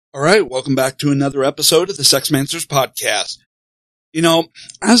All right, welcome back to another episode of the Sexmancers Podcast. You know,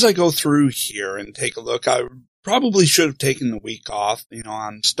 as I go through here and take a look, I probably should have taken the week off. You know,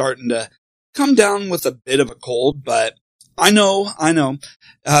 I'm starting to come down with a bit of a cold, but I know,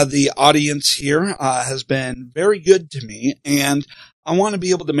 the audience here has been very good to me, and I want to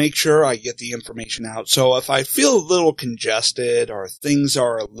be able to make sure I get the information out. So if I feel a little congested or things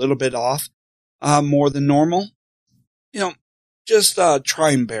are a little bit off more than normal, you know, just try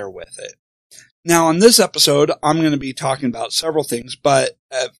and bear with it. Now, on this episode, I'm going to be talking about several things, but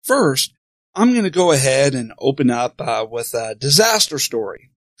at first, I'm going to go ahead and open up with a disaster story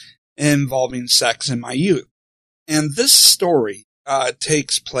involving sex in my youth. And this story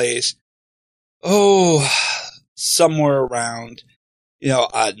takes place, somewhere around,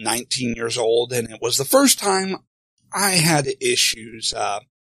 19 years old, and it was the first time I had issues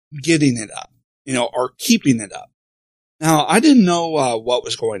getting it up, or keeping it up. Now, I didn't know what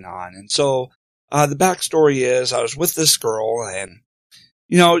was going on, and so the backstory is I was with this girl, and,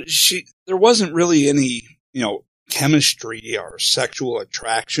 there wasn't really any, chemistry or sexual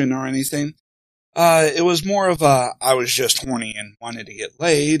attraction or anything. It was more of I was just horny and wanted to get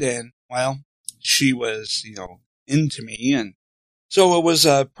laid, and, well, she was, into me, and so it was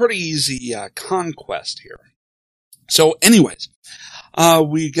a pretty easy conquest here. So anyways,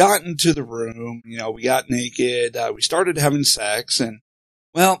 we got into the room, we got naked, we started having sex, and,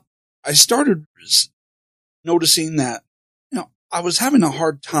 well, I started noticing that, I was having a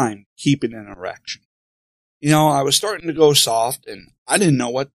hard time keeping an erection. I was starting to go soft, and I didn't know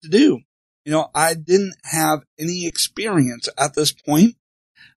what to do. I didn't have any experience at this point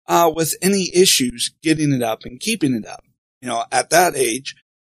with any issues getting it up and keeping it up. At that age,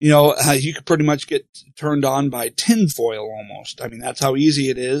 you could pretty much get turned on by tinfoil almost. I mean, that's how easy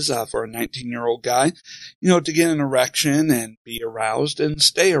it is for a 19-year-old guy, to get an erection and be aroused and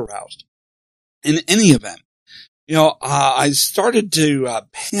stay aroused. In any event, I started to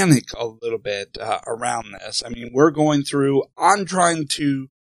panic a little bit around this. I mean, I'm trying to,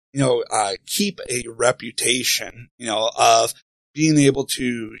 keep a reputation, of being able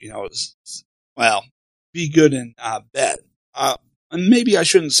to, be good in bed. And maybe I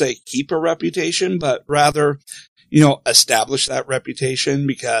shouldn't say keep a reputation, but rather, establish that reputation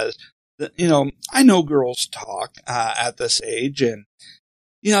because, I know girls talk at this age, and,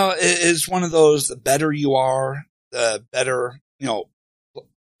 it's one of those, the better you are, the better,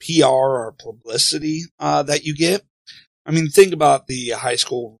 PR or publicity that you get. I mean, think about the high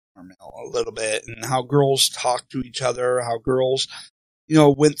school a little bit and how girls talk to each other, how girls,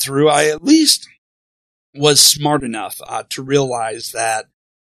 went through. I at least was smart enough to realize that,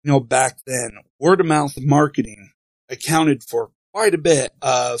 back then, word of mouth marketing accounted for quite a bit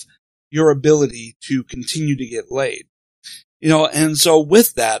of your ability to continue to get laid. And so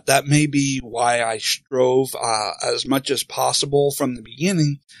with that may be why I strove as much as possible from the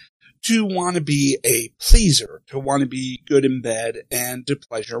beginning to want to be a pleaser, to want to be good in bed and to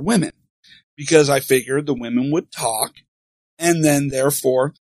pleasure women. Because I figured the women would talk, and then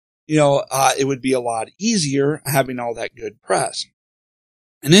therefore, it would be a lot easier having all that good press.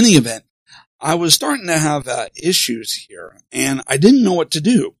 In any event, I was starting to have issues here, and I didn't know what to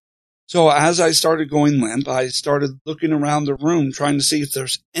do. So as I started going limp, I started looking around the room trying to see if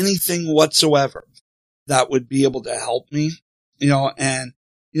there's anything whatsoever that would be able to help me, and,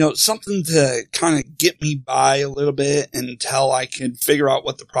 something to kind of get me by a little bit until I could figure out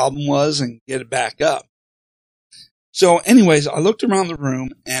what the problem was and get it back up. So anyways, I looked around the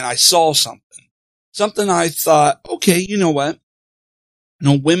room and I saw something. Something I thought, okay, you know what?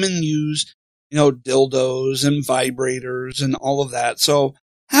 Women use, dildos and vibrators and all of that. So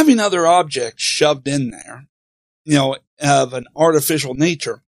having other objects shoved in there, of an artificial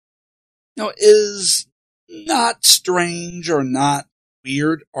nature, is not strange or not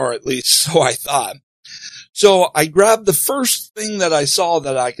weird, or at least so I thought. So I grabbed the first thing that I saw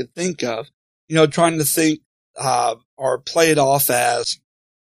that I could think of, trying to think, or play it off as,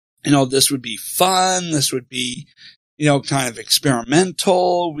 this would be fun. This would be, kind of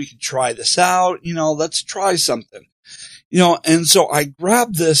experimental. We could try this out. Let's try something. And so I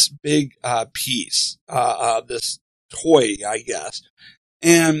grabbed this big, piece, this toy, I guess.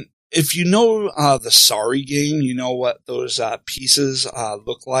 And if you know, the Sorry game, you know what those, pieces,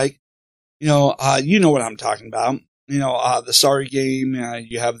 look like. You know what I'm talking about. The Sorry game,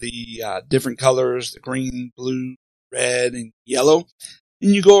 you have the, different colors, the green, blue, red, and yellow.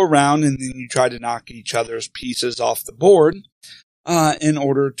 And you go around and then you try to knock each other's pieces off the board, in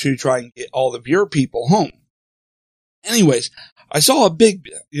order to try and get all of your people home. Anyways, I saw a big,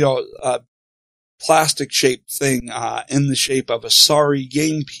 plastic shaped thing, in the shape of a sorry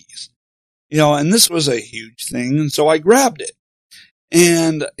game piece. And this was a huge thing. And so I grabbed it.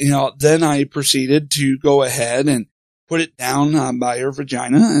 And, then I proceeded to go ahead and put it down by her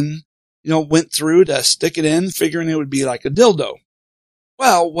vagina and, went through to stick it in, figuring it would be like a dildo.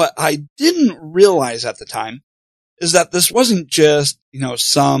 Well, what I didn't realize at the time is that this wasn't just,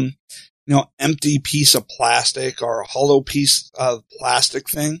 some, empty piece of plastic or a hollow piece of plastic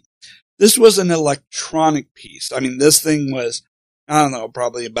thing. This was an electronic piece. I mean, this thing was, I don't know,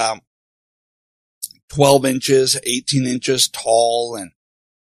 probably about 12 inches, 18 inches tall and,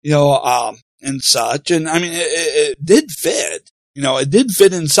 and such. And I mean, it did fit, it did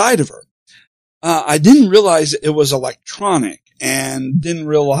fit inside of her. I didn't realize it was electronic and didn't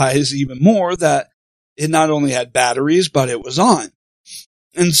realize even more that it not only had batteries, but it was on.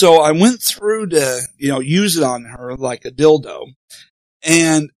 And so I went through to, use it on her like a dildo.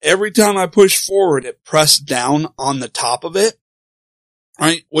 And every time I pushed forward, it pressed down on the top of it,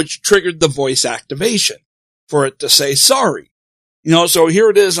 right? Which triggered the voice activation for it to say sorry. So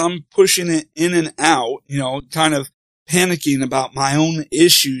here it is. I'm pushing it in and out, kind of panicking about my own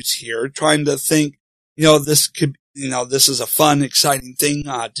issues here, trying to think, this could, this is a fun, exciting thing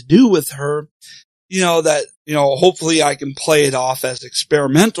to do with her, that, hopefully I can play it off as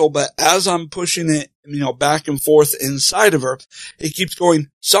experimental. But as I'm pushing it, back and forth inside of her, it keeps going,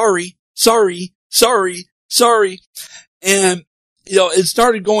 sorry, sorry, sorry, sorry. And, it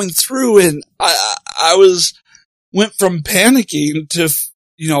started going through and I went from panicking to,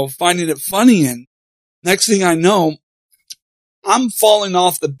 finding it funny. And next thing I know, I'm falling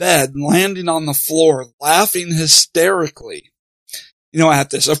off the bed, landing on the floor, laughing hysterically, at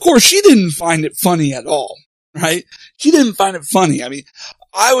this. Of course, she didn't find it funny at all, right? She didn't find it funny. I mean,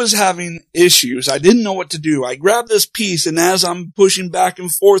 I was having issues. I didn't know what to do. I grabbed this piece, and as I'm pushing back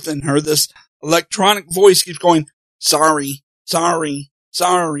and forth in her, this electronic voice keeps going, sorry, sorry,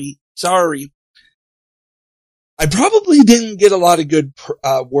 sorry, sorry. I probably didn't get a lot of good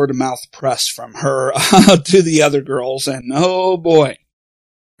word of mouth press from her to the other girls. And oh boy,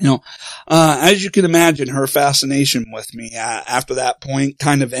 as you can imagine, her fascination with me after that point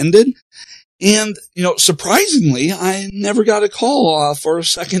kind of ended. And, surprisingly, I never got a call for a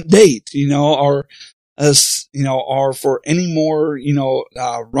second date, or for any more,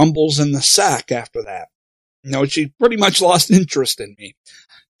 rumbles in the sack after that. She pretty much lost interest in me.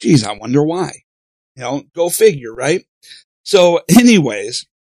 Geez, I wonder why. Go figure, right? So anyways,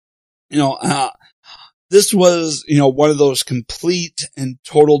 this was, one of those complete and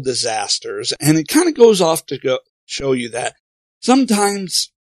total disasters. And it kind of goes off to show you that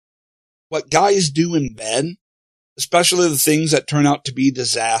sometimes what guys do in bed, especially the things that turn out to be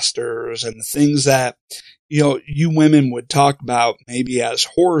disasters and the things that, you women would talk about maybe as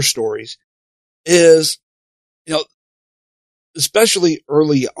horror stories is, especially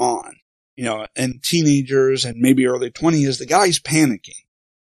early on, and teenagers and maybe early 20s, the guy's panicking.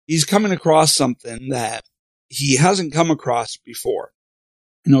 He's coming across something that he hasn't come across before,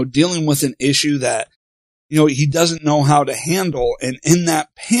 dealing with an issue that, he doesn't know how to handle. And in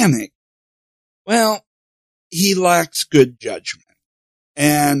that panic, well, he lacks good judgment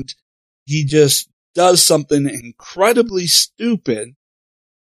and he just does something incredibly stupid.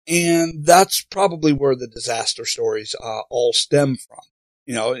 And that's probably where the disaster stories all stem from.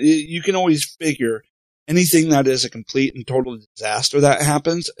 You can always figure anything that is a complete and total disaster that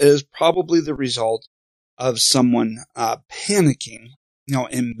happens is probably the result of someone panicking,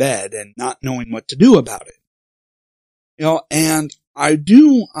 in bed and not knowing what to do about it. And I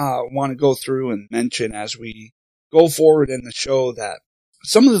do want to go through and mention as we go forward in the show that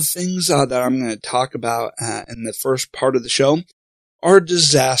some of the things that I'm going to talk about in the first part of the show are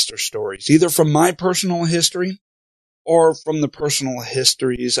disaster stories, either from my personal history or from the personal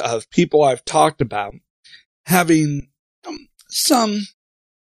histories of people I've talked about having some,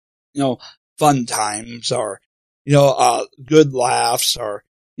 fun times or, good laughs or,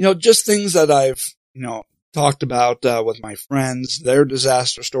 just things that I've, talked about with my friends, their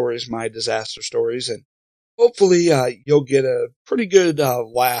disaster stories, my disaster stories, and hopefully you'll get a pretty good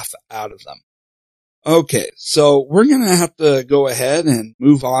laugh out of them. Okay, so we're going to have to go ahead and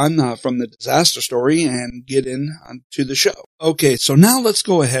move on from the disaster story and get into the show. Okay, so now let's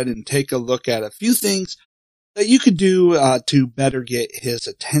go ahead and take a look at a few things that you could do to better get his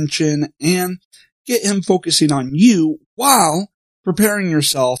attention and get him focusing on you while preparing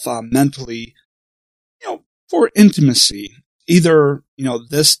yourself mentally, for intimacy, either,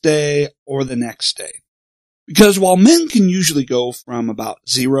 this day or the next day. Because while men can usually go from about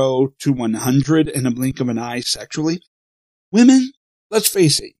 0 to 100 in a blink of an eye sexually, women, let's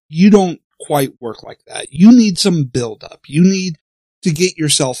face it, you don't quite work like that. You need some buildup. You need to get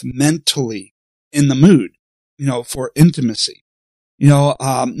yourself mentally in the mood, for intimacy.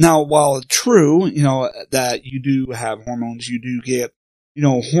 Now, while it's true, that you do have hormones, you do get,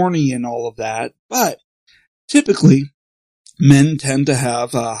 horny and all of that, but typically men tend to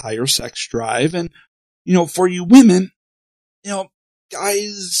have a higher sex drive. And, for you women,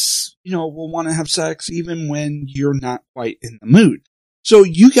 guys, will want to have sex even when you're not quite in the mood. So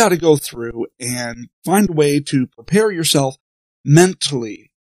you got to go through and find a way to prepare yourself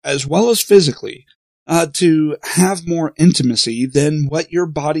mentally as well as physically to have more intimacy than what your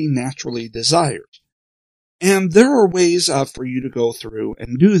body naturally desires. And there are ways for you to go through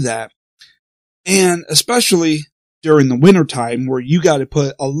and do that. And especially during the wintertime where you got to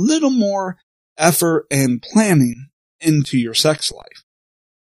put a little more effort and planning into your sex life.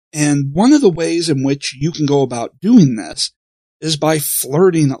 And one of the ways in which you can go about doing this is by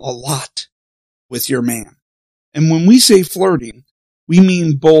flirting a lot with your man. And when we say flirting, we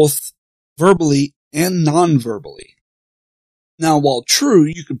mean both verbally and non-verbally. Now, while true,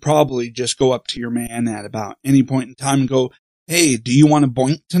 you could probably just go up to your man at about any point in time and go, "Hey, do you want to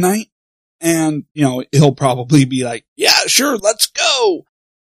boink tonight?" And, he'll probably be like, "Yeah, sure, let's go."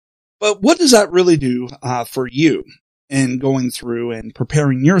 But what does that really do for you in going through and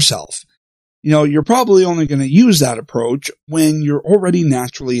preparing yourself? You're probably only going to use that approach when you're already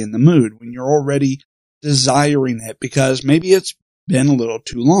naturally in the mood, when you're already desiring it, because maybe it's been a little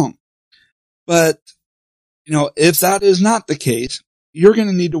too long. But, if that is not the case, you're going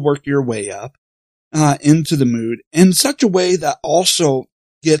to need to work your way up into the mood in such a way that also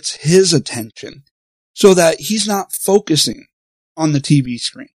gets his attention so that he's not focusing on the TV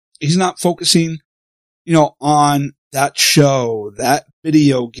screen. He's not focusing, on that show, that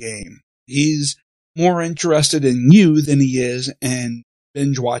video game. He's more interested in you than he is in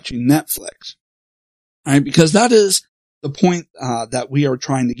binge watching Netflix. All right, because that is the point that we are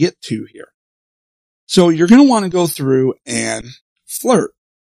trying to get to here. So you're going to want to go through and flirt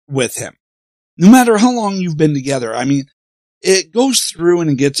with him, no matter how long you've been together. I mean, it goes through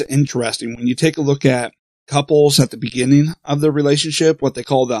and it gets interesting when you take a look at couples at the beginning of the relationship, what they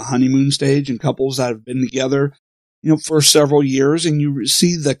call the honeymoon stage, and couples that have been together, for several years, and you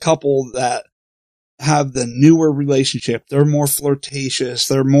see the couple that have the newer relationship. They're more flirtatious.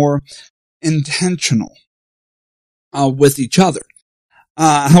 They're more intentional with each other.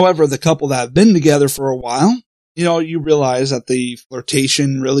 However, the couple that have been together for a while, you realize that the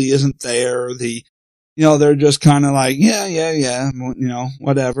flirtation really isn't there. They're just kind of like, yeah,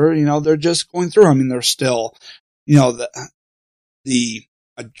 whatever. They're just going through. I mean, they're still, the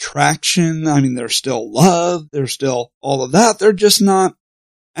attraction. I mean, there's still love. There's still all of that. They're just not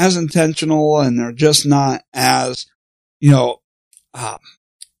as intentional, and they're just not as,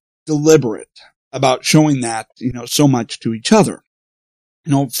 deliberate about showing that, so much to each other.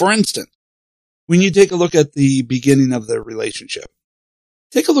 For instance, when you take a look at the beginning of the relationship,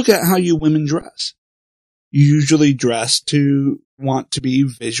 take a look at how you women dress. You usually dress to want to be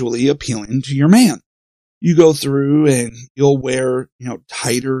visually appealing to your man. You go through and you'll wear,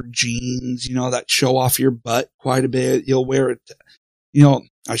 tighter jeans, that show off your butt quite a bit. You'll wear,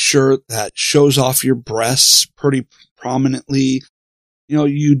 a shirt that shows off your breasts pretty prominently.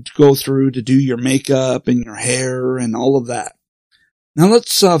 You go through to do your makeup and your hair and all of that. Now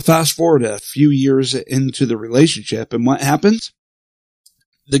let's fast forward a few years into the relationship, and what happens?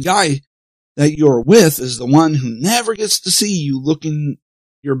 The guy that you're with is the one who never gets to see you looking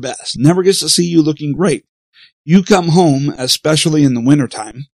your best, never gets to see you looking great. You come home, especially in the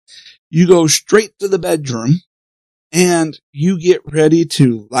wintertime, you go straight to the bedroom, and you get ready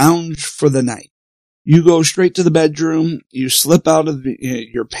to lounge for the night. You go straight to the bedroom, you slip out of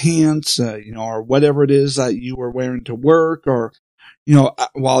your pants, or whatever it is that you were wearing to work, or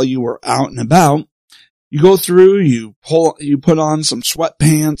while you were out and about. You go through, you put on some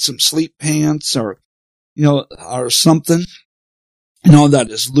sweatpants, some sleep pants, or something, that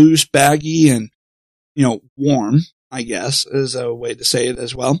is loose, baggy, and, warm, I guess, is a way to say it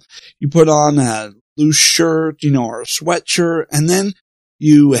as well. You put on a loose shirt, or a sweatshirt, and then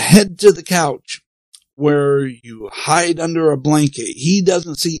you head to the couch where you hide under a blanket. He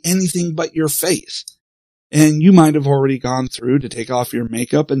doesn't see anything but your face. And you might have already gone through to take off your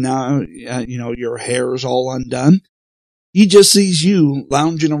makeup, and now, your hair is all undone. He just sees you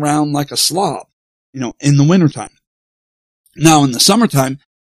lounging around like a slob, in the wintertime. Now, in the summertime,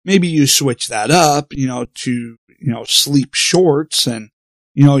 maybe you switch that up, to, sleep shorts, and,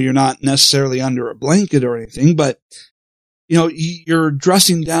 you're not necessarily under a blanket or anything, but, you're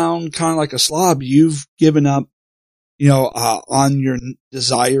dressing down kind of like a slob. You've given up, on your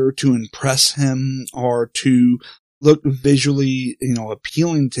desire to impress him or to look visually,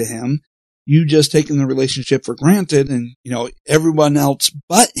 appealing to him. You just taking the relationship for granted, and, everyone else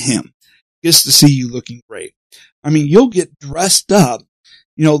but him gets to see you looking great. I mean, you'll get dressed up,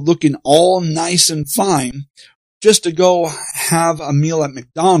 looking all nice and fine just to go have a meal at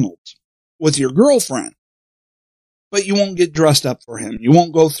McDonald's with your girlfriend. But you won't get dressed up for him. You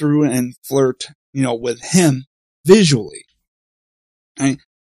won't go through and flirt, with him visually. Right?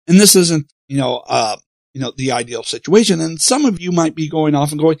 And this isn't, the ideal situation. And some of you might be going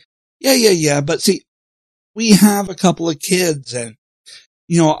off and going, yeah. But see, we have a couple of kids and,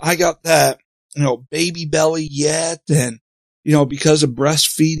 I got that, baby belly yet. And, because of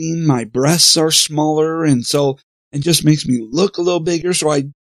breastfeeding, my breasts are smaller. And so it just makes me look a little bigger. So I,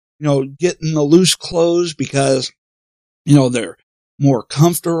 get in the loose clothes because, they're more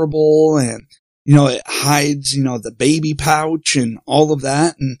comfortable and, it hides, the baby pouch and all of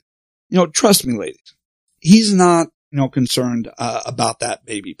that. And, trust me, ladies, he's not, concerned, about that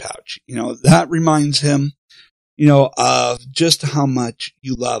baby pouch. That reminds him, of just how much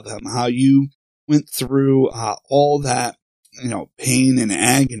you love him, how you went through, all that, pain and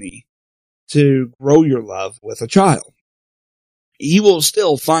agony to grow your love with a child. He will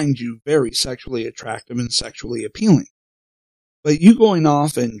still find you very sexually attractive and sexually appealing. But you going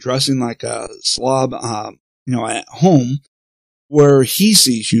off and dressing like a slob, at home where he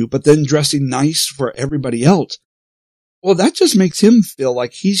sees you, but then dressing nice for everybody else, well, that just makes him feel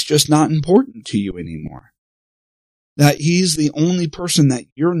like he's just not important to you anymore. That he's the only person that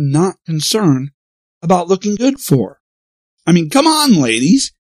you're not concerned about looking good for. I mean, come on,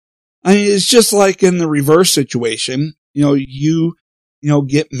 ladies. I mean, it's just like in the reverse situation. You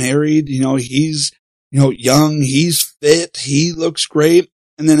get married, he's, young, he's fit, he looks great.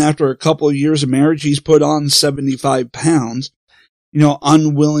 And then after a couple of years of marriage, he's put on 75 pounds,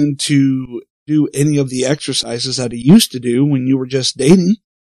 unwilling to do any of the exercises that he used to do when you were just dating.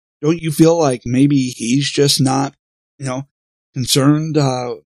 Don't you feel like maybe he's just not, concerned,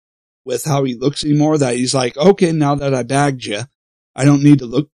 with how he looks anymore? That he's like, okay, now that I bagged you, I don't need to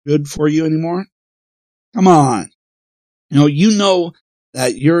look good for you anymore. Come on. You know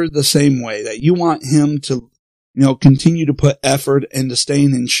that you're the same way, that you want him to, continue to put effort into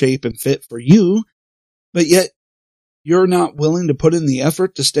staying in shape and fit for you, but yet you're not willing to put in the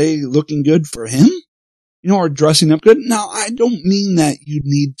effort to stay looking good for him, or dressing up good. Now, I don't mean that you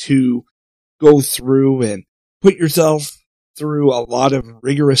need to go through and put yourself through a lot of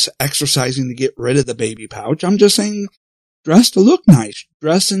rigorous exercising to get rid of the baby pouch. I'm just saying dress to look nice,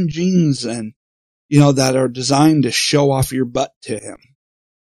 dress in jeans and, that are designed to show off your butt to him.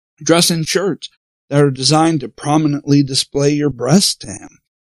 Dress in shirts that are designed to prominently display your breasts to him.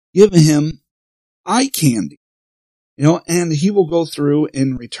 Give him eye candy, and he will go through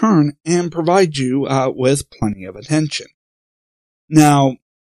in return and provide you with plenty of attention. Now,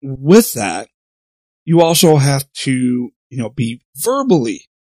 with that, you also have to, be verbally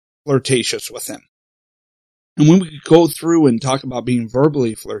flirtatious with him. And when we go through and talk about being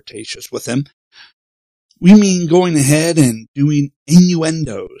verbally flirtatious with him, we mean going ahead and doing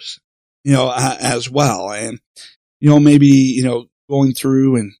innuendos, as well. And, maybe, going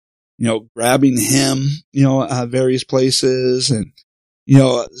through and, grabbing him, various places and,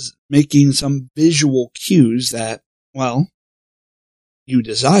 making some visual cues that, well, you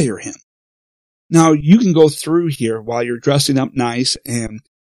desire him. Now, you can go through here while you're dressing up nice and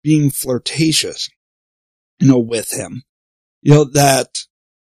being flirtatious, with him, that,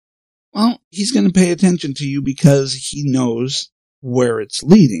 well, he's going to pay attention to you because he knows where it's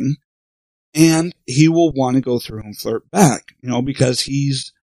leading, and he will want to go through and flirt back, because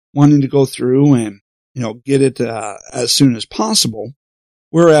he's wanting to go through and, get it as soon as possible.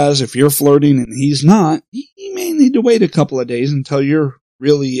 Whereas if you're flirting and he's not, he may need to wait a couple of days until you're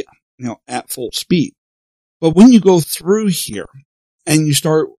really, at full speed. But when you go through here and you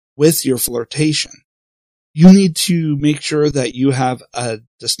start with your flirtation, you need to make sure that you have a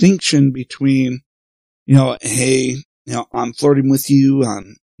distinction between, hey, I'm flirting with you.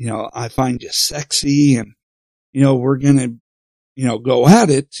 I find you sexy and, we're going to, go at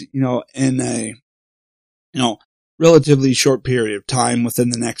it, in a, relatively short period of time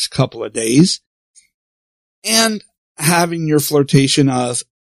within the next couple of days, and having your flirtation of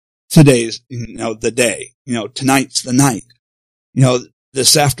today's, the day, tonight's the night,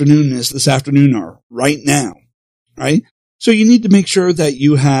 this afternoon is this afternoon or right now, right? So you need to make sure that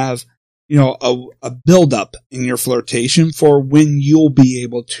you have, a build-up in your flirtation for when you'll be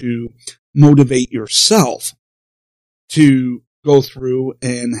able to motivate yourself to go through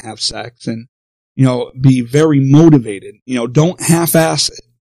and have sex and, be very motivated. Don't half-ass it.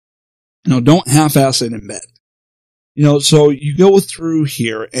 Don't half-ass it in bed. So you go through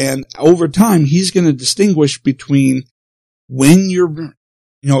here, and over time, he's going to distinguish between when you're,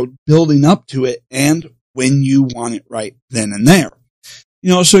 building up to it and when you want it right then and there.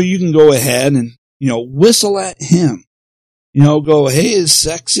 So you can go ahead and, whistle at him. Go, hey, is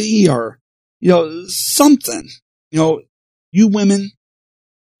sexy, or, something. You women,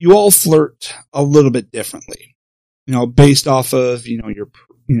 you all flirt a little bit differently, based off of, your,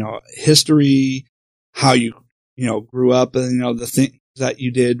 history, how you, grew up, and, the things that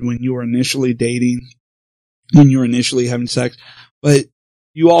you did when you were initially dating, when you were initially having sex. But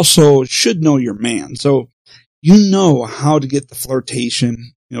you also should know your man. So you know how to get the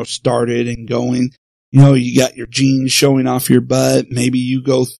flirtation, started and going. You got your jeans showing off your butt. Maybe you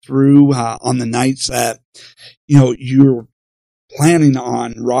go through on the nights that, you're planning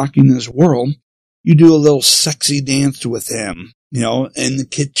on rocking his world. You do a little sexy dance with him, in the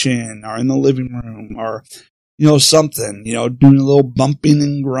kitchen or in the living room, or, something, doing a little bumping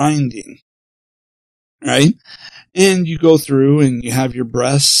and grinding, right? And you go through and you have your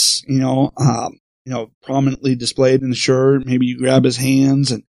breasts, prominently displayed in the shirt. Maybe you grab his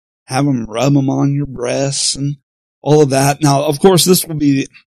hands and have him rub them on your breasts and all of that. Now, of course, this will be,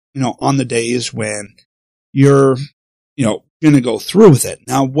 on the days when you're, going to go through with it.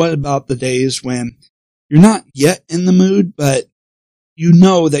 Now, what about the days when you're not yet in the mood, but you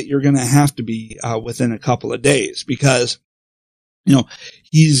know that you're going to have to be within a couple of days, because,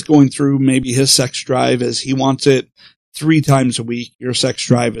 he's going through maybe his sex drive as he wants it 3 times a week. Your sex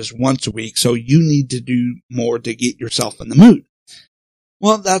drive is once a week. So you need to do more to get yourself in the mood.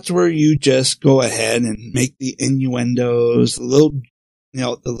 Well, that's where you just go ahead and make the innuendos, the little,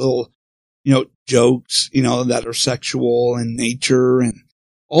 jokes, that are sexual in nature and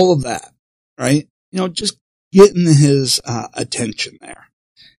all of that, right? Just getting his attention there.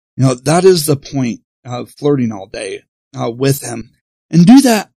 That is the point of flirting all day with him, and do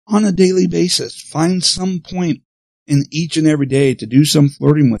that on a daily basis. Find some point in each and every day to do some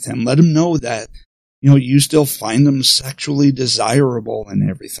flirting with him. Let him know that, you still find him sexually desirable and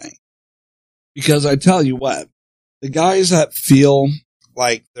everything. Because I tell you what, the guys that feel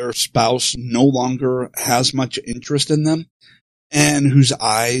like their spouse no longer has much interest in them and whose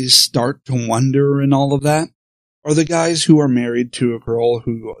eyes start to wander and all of that are the guys who are married to a girl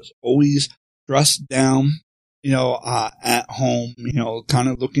who was always dressed down, at home, kind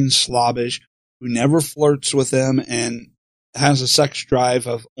of looking slobbish, who never flirts with them and has a sex drive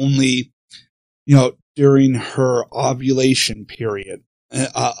of only, during her ovulation period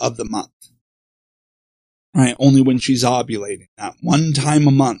of the month. Right? Only when she's ovulating. Not one time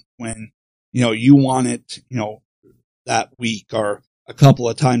a month when, you want it, that week or a couple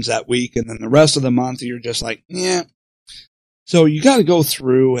of times that week. And then the rest of the month, you're just like, yeah. So you got to go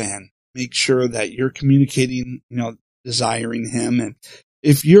through and make sure that you're communicating, desiring him. And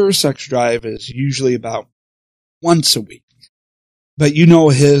if your sex drive is usually about once a week, but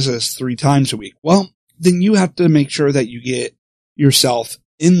his is 3 times a week, well, then you have to make sure that you get yourself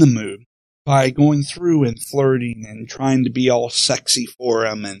in the mood by going through and flirting and trying to be all sexy for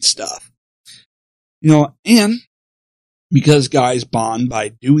him and stuff. And because guys bond by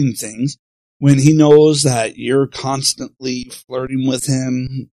doing things, when he knows that you're constantly flirting with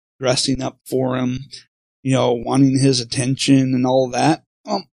him, dressing up for him, wanting his attention and all that,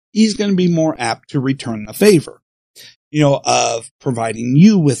 well, he's going to be more apt to return the favor, of providing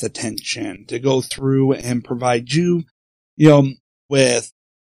you with attention, to go through and provide you, with,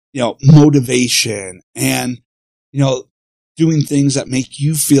 motivation and, doing things that make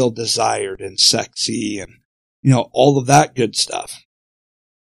you feel desired and sexy and, all of that good stuff.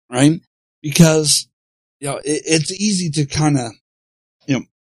 Right? Because, it's easy to kind of,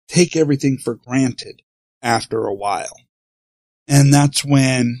 take everything for granted after a while. And that's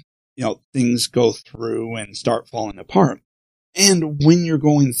when, things go through and start falling apart. And when you're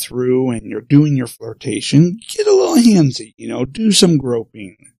going through and you're doing your flirtation, get a little handsy, do some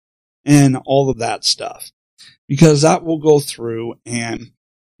groping and all of that stuff. Because that will go through and,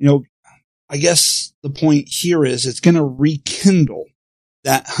 I guess the point here is it's going to rekindle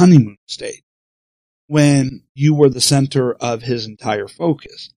that honeymoon state when you were the center of his entire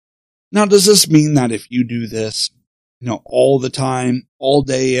focus. Now, does this mean that if you do this, all the time, all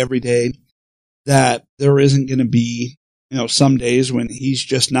day, every day, that there isn't going to be, some days when he's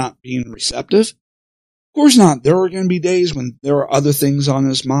just not being receptive? Of course not. There are going to be days when there are other things on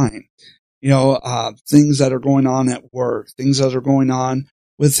his mind. Things that are going on at work, things that are going on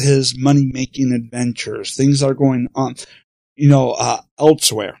with his money-making adventures, things that are going on,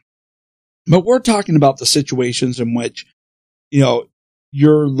 elsewhere. But we're talking about the situations in which,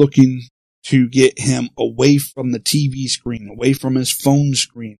 you're looking to get him away from the TV screen, away from his phone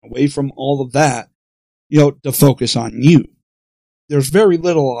screen, away from all of that, to focus on you. There's very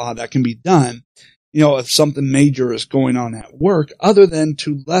little that can be done, if something major is going on at work, other than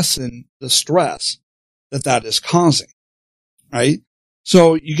to lessen the stress that is causing, right?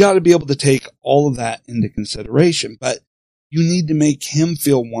 So you got to be able to take all of that into consideration, but you need to make him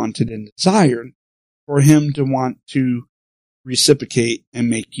feel wanted and desired for him to want to reciprocate and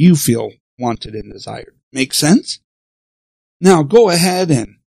make you feel wanted and desired. Make sense? Now go ahead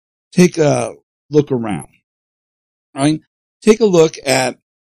and take a look around, right? Take a look at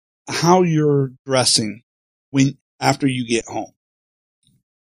how you're dressing after you get home.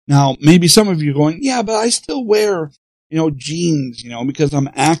 Now, maybe some of you are going, yeah, but I still wear, jeans, because I'm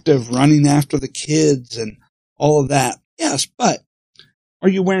active running after the kids and all of that. Yes, but are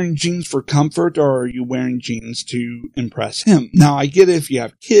you wearing jeans for comfort, or are you wearing jeans to impress him? Now, I get it if you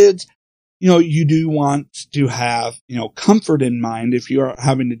have kids, you do want to have, comfort in mind if you're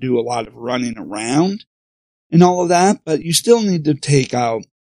having to do a lot of running around and all of that, but you still need to take out,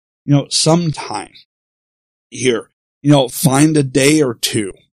 some time here, find a day or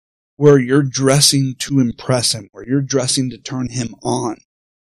two where you're dressing to impress him, where you're dressing to turn him on.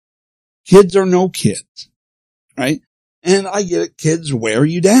 Kids are no kids, right? And I get it, kids wear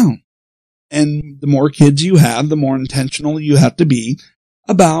you down. And the more kids you have, the more intentional you have to be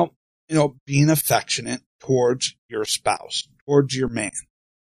about, being affectionate towards your spouse, towards your man.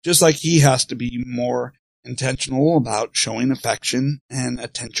 Just like he has to be more intentional about showing affection and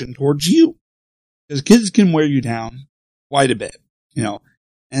attention towards you. Because kids can wear you down quite a bit,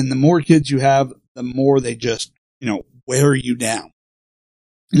 and the more kids you have, the more they just, wear you down.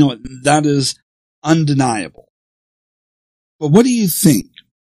 That is undeniable. But what do you think,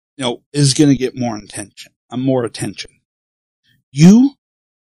 is going to get more attention? You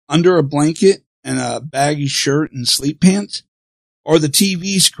under a blanket and a baggy shirt and sleep pants, or the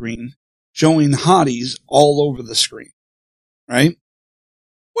TV screen showing hotties all over the screen, right?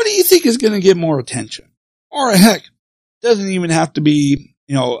 What do you think is going to get more attention? Or heck, doesn't even have to be,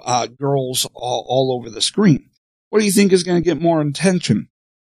 girls all over the screen. What do you think is going to get more attention?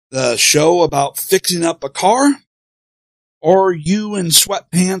 The show about fixing up a car? Or you in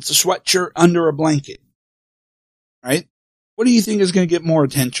sweatpants, a sweatshirt under a blanket? Right? What do you think is going to get more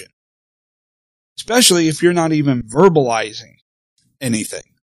attention? Especially if you're not even verbalizing anything.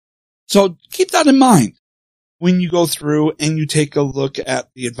 So keep that in mind when you go through and you take a look at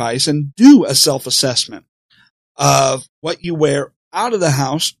the advice and do a self-assessment of what you wear out of the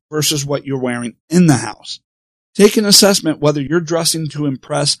house versus what you're wearing in the house. Take an assessment whether you're dressing to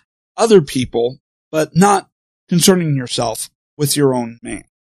impress other people, but not concerning yourself with your own man.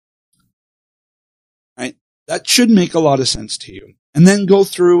 Right? That should make a lot of sense to you. And then go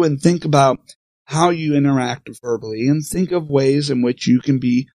through and think about how you interact verbally and think of ways in which you can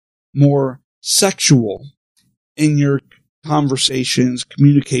be more sexual in your conversations,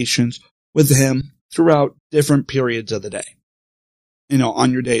 communications with him throughout different periods of the day.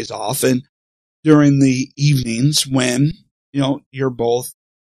 On your days off and during the evenings when, you're both,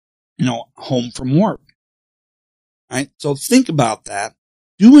 home from work. Right? So think about that.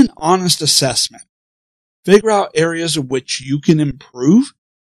 Do an honest assessment. Figure out areas of which you can improve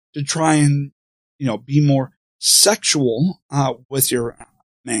to try and, be more sexual with your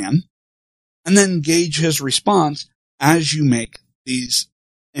man, and then gauge his response as you make these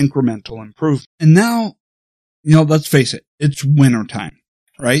incremental improvements. And now, let's face it, it's wintertime,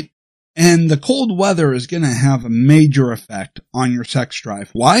 right? And the cold weather is going to have a major effect on your sex drive.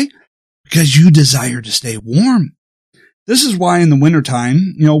 Why? Because you desire to stay warm. This is why in the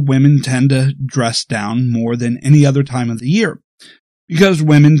wintertime, women tend to dress down more than any other time of the year. Because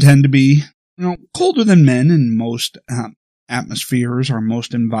women tend to be, colder than men in most atmospheres or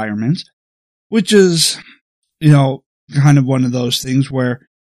most environments, which is, kind of one of those things where,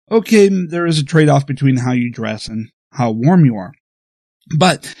 okay, there is a trade-off between how you dress and how warm you are.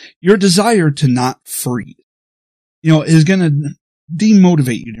 But your desire to not freeze, is going to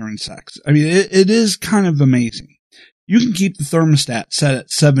demotivate you during sex. I mean, it is kind of amazing. You can keep the thermostat set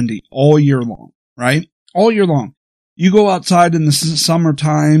at 70 all year long, right? All year long. You go outside in the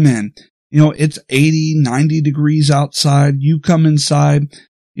summertime and, it's 80, 90 degrees outside. You come inside,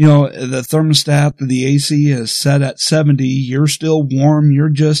 the thermostat, the AC is set at 70. You're still warm. You're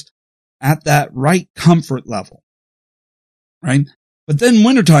just at that right comfort level, right? But then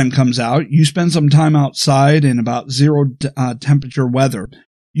wintertime comes out. You spend some time outside in about zero temperature weather.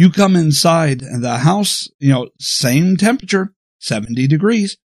 You come inside the house, same temperature, 70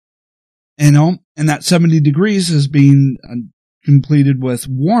 degrees. and that 70 degrees is being completed with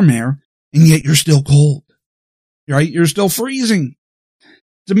warm air, and yet you're still cold, right? You're still freezing.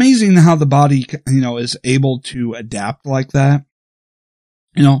 It's amazing how the body, is able to adapt like that,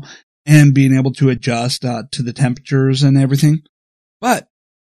 and being able to adjust to the temperatures and everything. But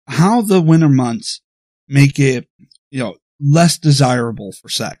how the winter months make it, less desirable for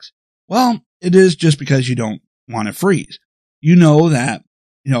sex? Well, it is just because you don't want to freeze. You know that,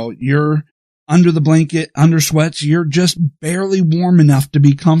 you're under the blanket, under sweats, you're just barely warm enough to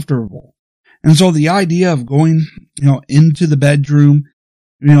be comfortable. And so the idea of going, into the bedroom,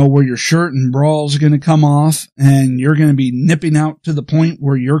 where your shirt and bra is going to come off and you're going to be nipping out to the point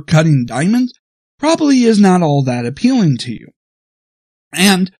where you're cutting diamonds probably is not all that appealing to you.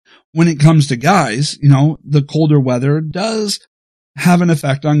 And when it comes to guys, the colder weather does have an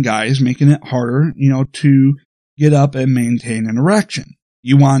effect on guys, making it harder, to get up and maintain an erection.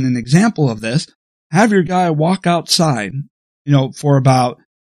 You want an example of this? Have your guy walk outside, for about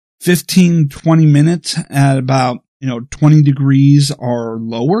 15, 20 minutes at about, 20 degrees or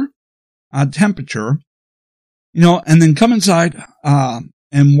lower temperature, and then come inside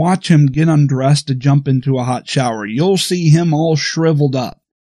and watch him get undressed to jump into a hot shower. You'll see him all shriveled up.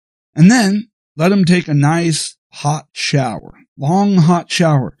 And then let him take a nice hot shower, long hot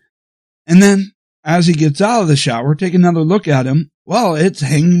shower. And then as he gets out of the shower, take another look at him. Well, it's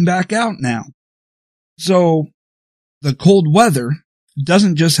hanging back out now. So the cold weather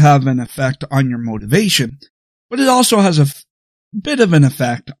doesn't just have an effect on your motivation, but it also has a bit of an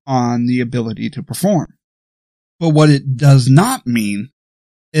effect on the ability to perform. But what it does not mean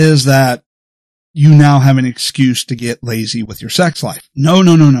is that you now have an excuse to get lazy with your sex life. No.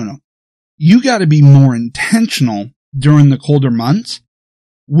 You got to be more intentional during the colder months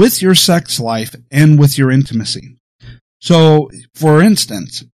with your sex life and with your intimacy. So, for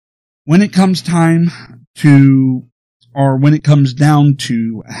instance, when it comes down to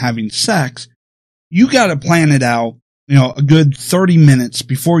having sex, you got to plan it out, a good 30 minutes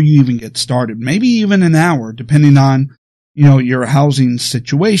before you even get started, maybe even an hour, depending on, your housing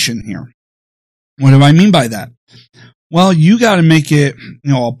situation here. What do I mean by that? Well, you got to make it,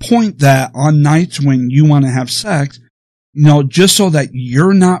 a point that on nights when you want to have sex, just so that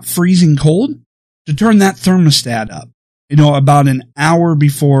you're not freezing cold, to turn that thermostat up, about an hour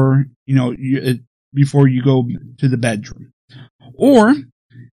before, before you go to the bedroom. Or,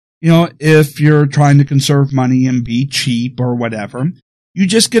 if you're trying to conserve money and be cheap or whatever, you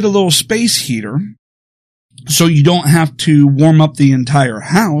just get a little space heater so you don't have to warm up the entire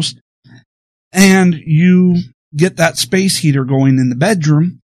house, and you get that space heater going in the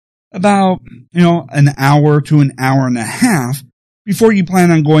bedroom about, an hour to an hour and a half before you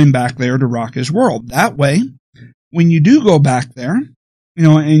plan on going back there to rock his world. That way, when you do go back there,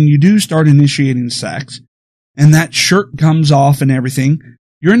 and you do start initiating sex, and that shirt comes off and everything,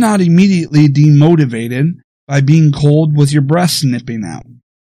 you're not immediately demotivated by being cold with your breasts nipping out.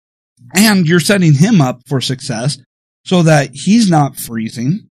 And you're setting him up for success so that he's not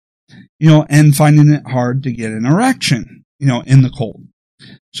freezing, and finding it hard to get an erection, in the cold.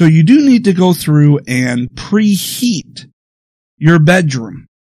 So you do need to go through and preheat your bedroom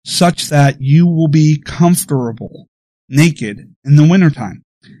such that you will be comfortable naked in the wintertime.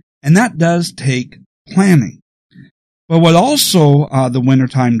 And that does take planning. But what also the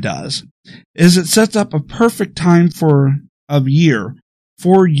wintertime does is it sets up a perfect time of year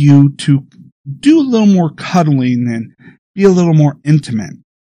for you to do a little more cuddling and be a little more intimate.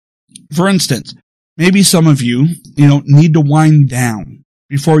 For instance, maybe some of you, need to wind down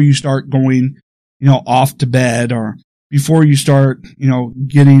before you start going, off to bed, or before you start,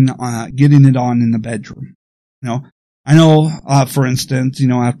 getting it on in the bedroom. I know, for instance,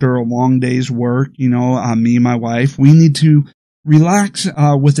 after a long day's work, me and my wife, we need to relax,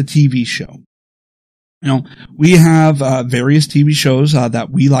 with a TV show. We have, various TV shows, that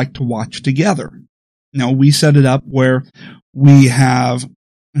we like to watch together. We set it up where we have,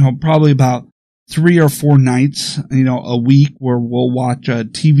 probably about 3 or 4 nights, a week where we'll watch a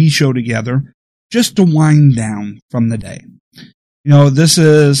TV show together just to wind down from the day. This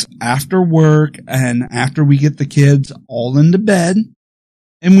is after work and after we get the kids all into bed,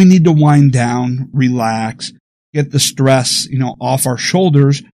 and we need to wind down, relax, get the stress, off our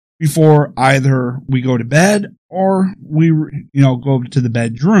shoulders before either we go to bed or we, go to the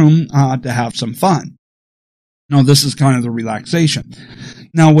bedroom, to have some fun. This is kind of the relaxation.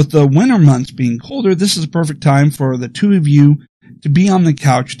 Now, with the winter months being colder, this is a perfect time for the two of you to be on the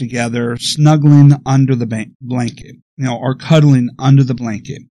couch together, snuggling under the blanket, or cuddling under the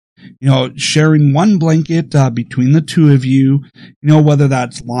blanket. sharing one blanket between the two of you, whether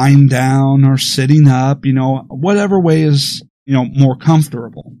that's lying down or sitting up, whatever way is, more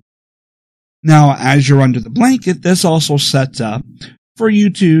comfortable. Now, as you're under the blanket, this also sets up for you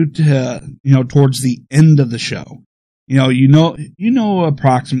two to, towards the end of the show. You know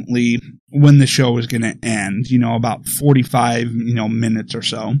approximately when the show is going to end, about 45, minutes or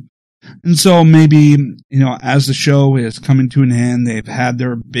so. And so maybe, as the show is coming to an end, they've had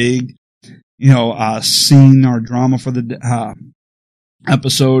their big, scene or drama for the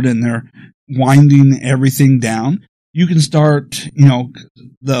episode, and they're winding everything down. You can start,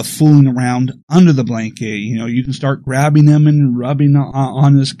 the fooling around under the blanket. You can start grabbing him and rubbing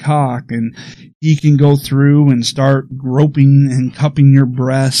on his cock, and he can go through and start groping and cupping your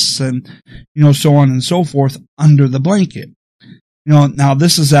breasts and, so on and so forth under the blanket. Now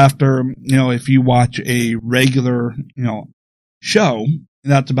this is after, if you watch a regular, show,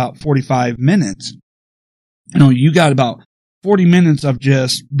 that's about 45 minutes. You got about 40 minutes of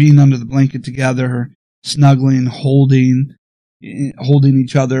just being under the blanket together, snuggling, holding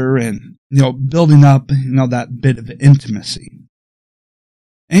each other, and, building up, that bit of intimacy.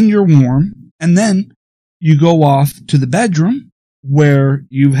 And you're warm, and then you go off to the bedroom where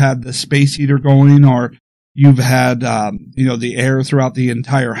you've had the space heater going, or you've had, the air throughout the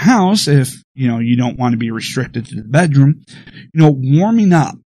entire house if, you don't want to be restricted to the bedroom, warming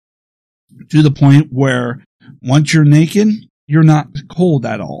up to the point where once you're naked, you're not cold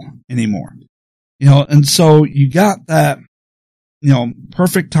at all anymore. And so you got that,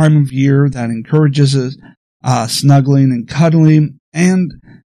 perfect time of year that encourages snuggling and cuddling, and,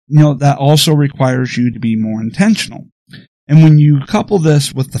 that also requires you to be more intentional. And when you couple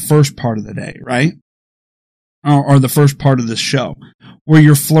this with the first part of the day, right? Or the first part of this show, where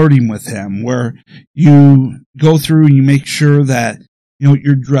you're flirting with him, where you go through and you make sure that,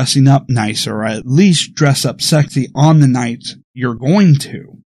 you're dressing up nicer, or at least dress up sexy on the nights you're going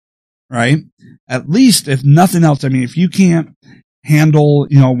to, right? At least, if nothing else, if you can't handle,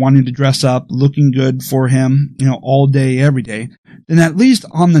 wanting to dress up, looking good for him, all day, every day, then at least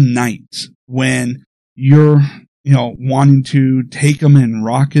on the nights when you're, wanting to take him and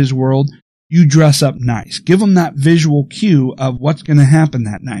rock his world, you dress up nice. Give him that visual cue of what's going to happen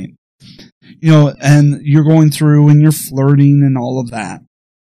that night. And you're going through and you're flirting and all of that.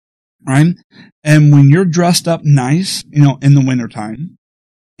 Right? And when you're dressed up nice, in the wintertime,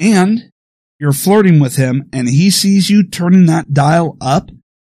 and you're flirting with him and he sees you turning that dial up,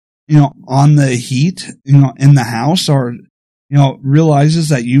 on the heat, in the house, or, realizes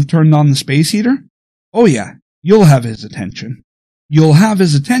that you've turned on the space heater, oh yeah, you'll have his attention. You'll have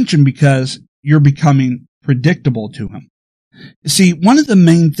his attention because you're becoming predictable to him. You see, one of the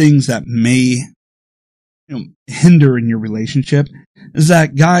main things that may, hinder in your relationship is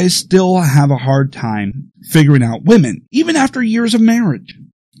that guys still have a hard time figuring out women, even after years of marriage,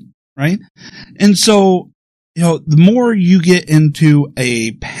 right? And so, the more you get into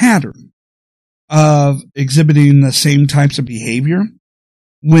a pattern of exhibiting the same types of behavior,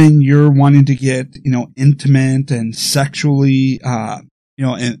 when you're wanting to get, intimate and sexually,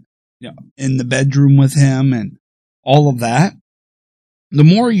 in the bedroom with him and all of that, the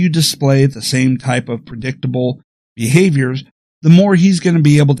more you display the same type of predictable behaviors, the more he's going to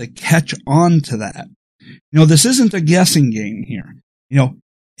be able to catch on to that. This isn't a guessing game here.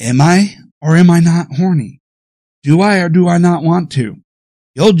 Am I or am I not horny? Do I or do I not want to?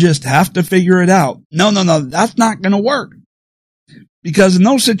 You'll just have to figure it out. No, that's not going to work. Because in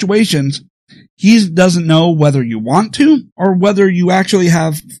those situations, he doesn't know whether you want to or whether you actually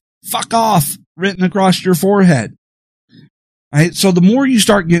have "fuck off" written across your forehead. Right? So the more you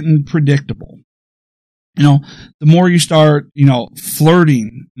start getting predictable, the more you start,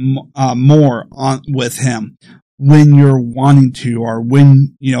 flirting more with him when you're wanting to, or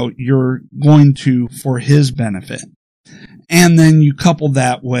when, you're going to for his benefit. And then you couple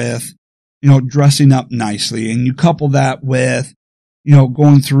that with, dressing up nicely, and you couple that with,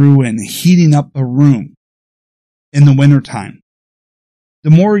 going through and heating up a room in the wintertime. The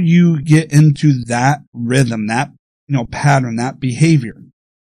more you get into that rhythm, that, pattern, that behavior,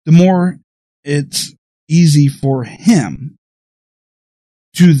 the more it's easy for him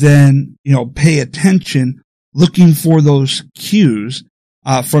to then, pay attention, looking for those cues,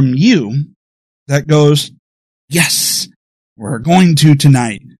 from you that goes, yes, we're going to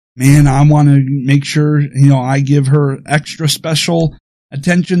tonight. Man, I want to make sure, I give her extra special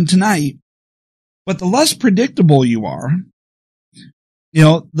attention tonight. But the less predictable you are,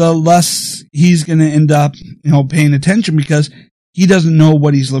 the less he's going to end up, paying attention, because he doesn't know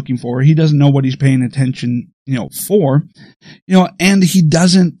what he's looking for. He doesn't know what he's paying attention, for, and he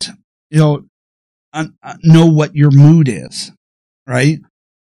doesn't, know what your mood is, right?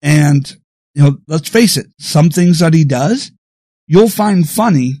 And, let's face it, some things that he does, you'll find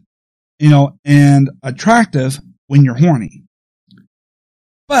funny, and attractive when you're horny.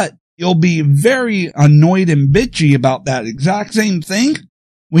 But you'll be very annoyed and bitchy about that exact same thing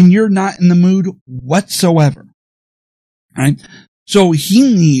when you're not in the mood whatsoever. Right? So he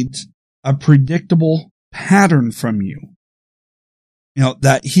needs a predictable pattern from you,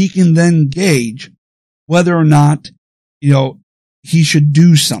 that he can then gauge whether or not, he should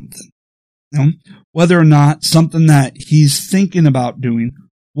do something, whether or not something that he's thinking about doing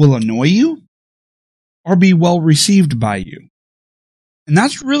will annoy you or be well received by you. And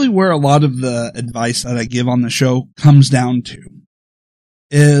that's really where a lot of the advice that I give on the show comes down to,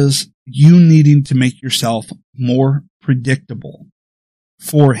 is you needing to make yourself more predictable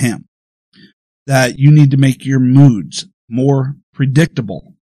for him. That you need to make your moods more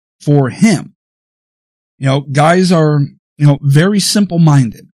predictable for him. Guys are, very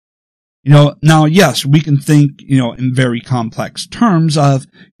simple-minded. Now, yes, we can think, in very complex terms of,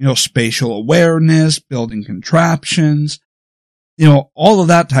 spatial awareness, building contraptions, all of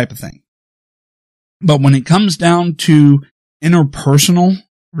that type of thing. But when it comes down to interpersonal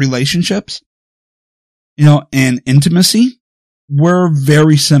relationships, and intimacy, we're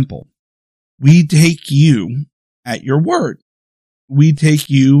very simple. We take you at your word. We take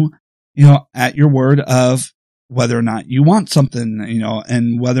you, at your word of whether or not you want something,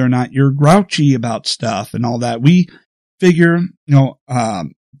 and whether or not you're grouchy about stuff and all that. We figure,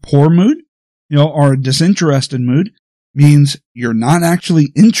 poor mood, or a disinterested mood means you're not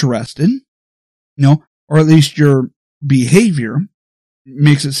actually interested, or at least your behavior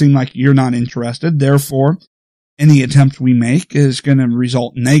makes it seem like you're not interested. Therefore, any attempt we make is going to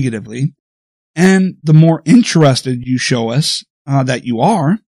result negatively. And the more interested you show us that you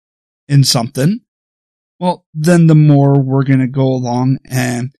are in something, well, then the more we're going to go along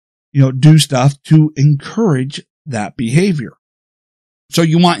and, do stuff to encourage that behavior. So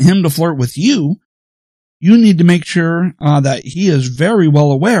you want him to flirt with you. You need to make sure that he is very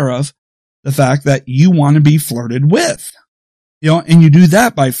well aware of the fact that you want to be flirted with. And you do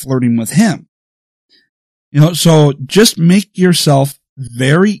that by flirting with him. So just make yourself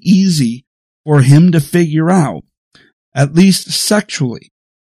very easy for him to figure out, at least sexually.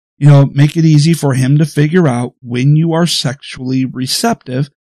 Make it easy for him to figure out when you are sexually receptive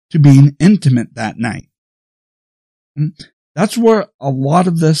to being intimate that night. That's where a lot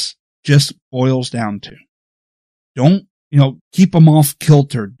of this just boils down to. Don't, keep them off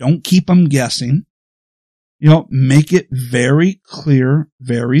kilter. Don't keep them guessing. Make it very clear,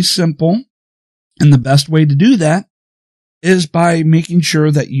 very simple. And the best way to do that is by making sure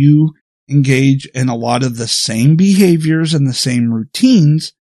that you engage in a lot of the same behaviors and the same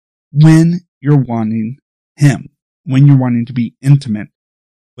routines when you're wanting him, when you're wanting to be intimate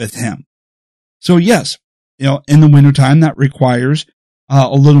with him. So yes, in the wintertime that requires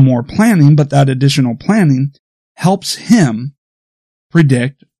a little more planning, but that additional planning helps him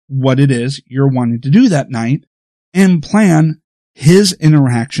predict what it is you're wanting to do that night and plan his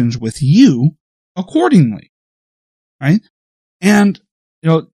interactions with you accordingly, right? And,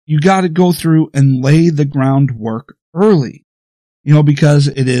 you got to go through and lay the groundwork early, because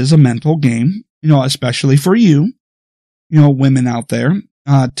it is a mental game, especially for you, women out there,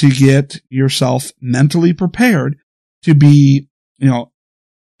 to get yourself mentally prepared to be,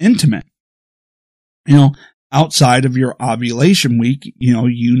 intimate. Outside of your ovulation week,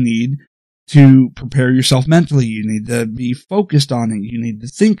 you need to prepare yourself mentally. You need to be focused on it. You need to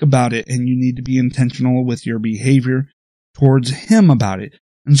think about it, and you need to be intentional with your behavior towards him about it.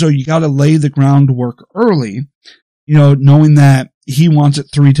 And so you got to lay the groundwork early, knowing that he wants it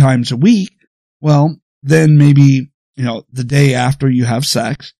 3 times a week. Well, then maybe, the day after you have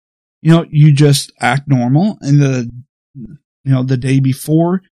sex, you just act normal, and the day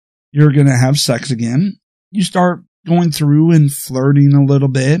before you're going to have sex again, you start going through and flirting a little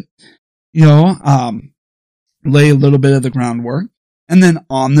bit, lay a little bit of the groundwork. And then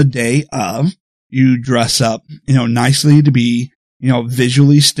on the day of, you dress up, nicely to be,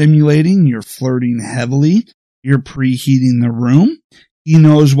 visually stimulating. You're flirting heavily. You're preheating the room. He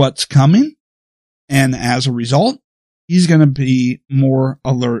knows what's coming. And as a result, he's going to be more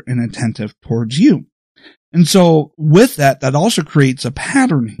alert and attentive towards you. And so with that also creates a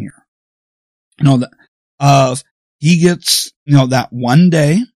pattern here, of he gets, that one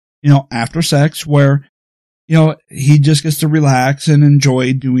day, after sex where, he just gets to relax and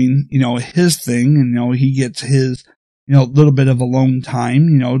enjoy doing, his thing, and, he gets his, a little bit of alone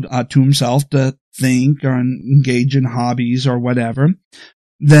time, to himself to think or engage in hobbies or whatever,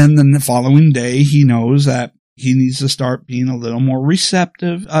 then the following day he knows that he needs to start being a little more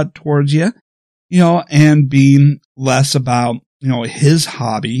receptive towards you, and being less about, his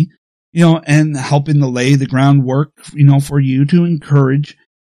hobby, and helping to lay the groundwork, for you to encourage,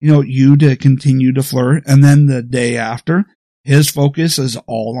 you to continue to flirt. And then the day after, his focus is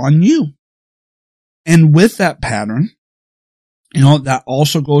all on you. And with that pattern, that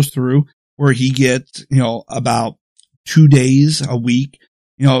also goes through where he gets, about 2 days a week,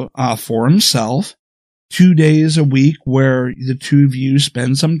 for himself, 2 days a week where the two of you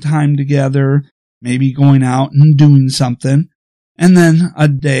spend some time together, maybe going out and doing something, and then a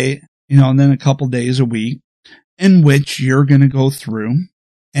day, and then a couple days a week in which you're going to go through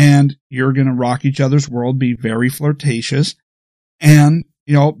and you're going to rock each other's world, be very flirtatious, and,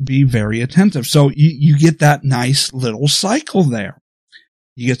 be very attentive. So you get that nice little cycle there.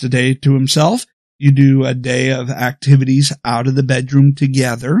 He gets a day to himself. You do a day of activities out of the bedroom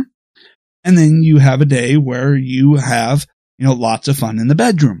together. And then you have a day where you have, lots of fun in the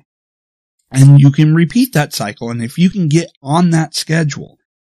bedroom. And you can repeat that cycle. And if you can get on that schedule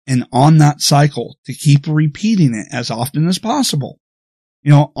and on that cycle to keep repeating it as often as possible,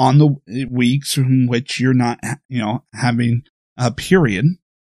 on the weeks in which you're not, having a period,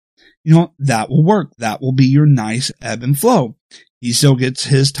 that will work. That will be your nice ebb and flow. He still gets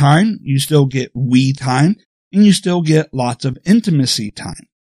his time. You still get we time, and you still get lots of intimacy time.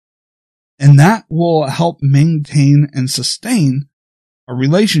 And that will help maintain and sustain a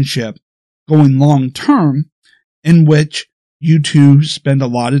relationship going long term in which you two spend a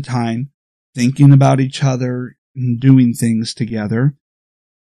lot of time thinking about each other and doing things together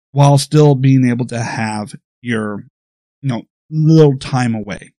while still being able to have your, little time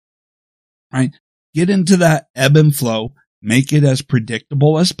away, right? Get into that ebb and flow, make it as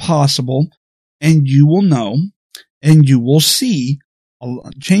predictable as possible, and you will know and you will see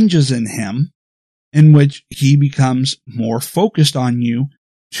changes in him in which he becomes more focused on you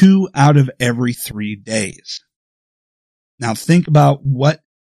 2 out of every 3 days. Now think about what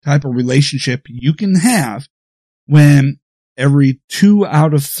type of relationship you can have when every 2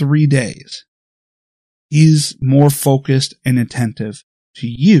 out of 3 days he's more focused and attentive to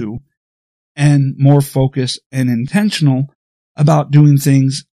you and more focused and intentional about doing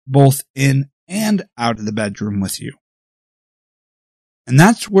things both in and out of the bedroom with you. And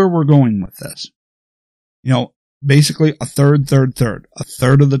that's where we're going with this. Basically a third. A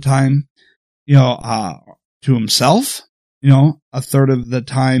third of the time, to himself, a third of the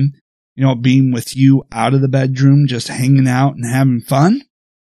time, being with you out of the bedroom, just hanging out and having fun.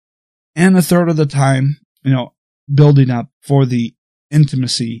 And a third of the time, building up for the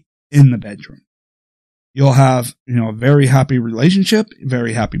intimacy in the bedroom. You'll have, a very happy relationship,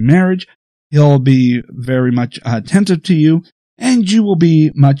 very happy marriage. He'll be very much attentive to you, and you will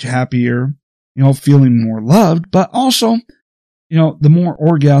be much happier, feeling more loved, but also, the more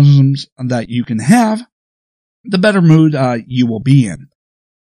orgasms that you can have, the better mood you will be in.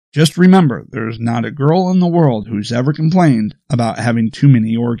 Just remember, there's not a girl in the world who's ever complained about having too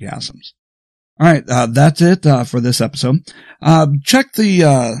many orgasms. All right, that's it for this episode. Check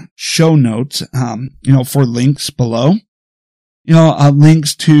the show notes, for links below.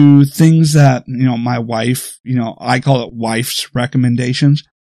 Links to things that, my wife, I call it wife's recommendations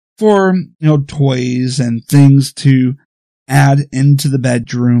for, toys and things to add into the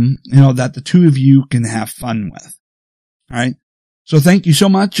bedroom, that the two of you can have fun with. All right. So thank you so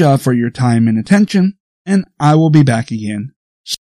much for your time and attention, and I will be back again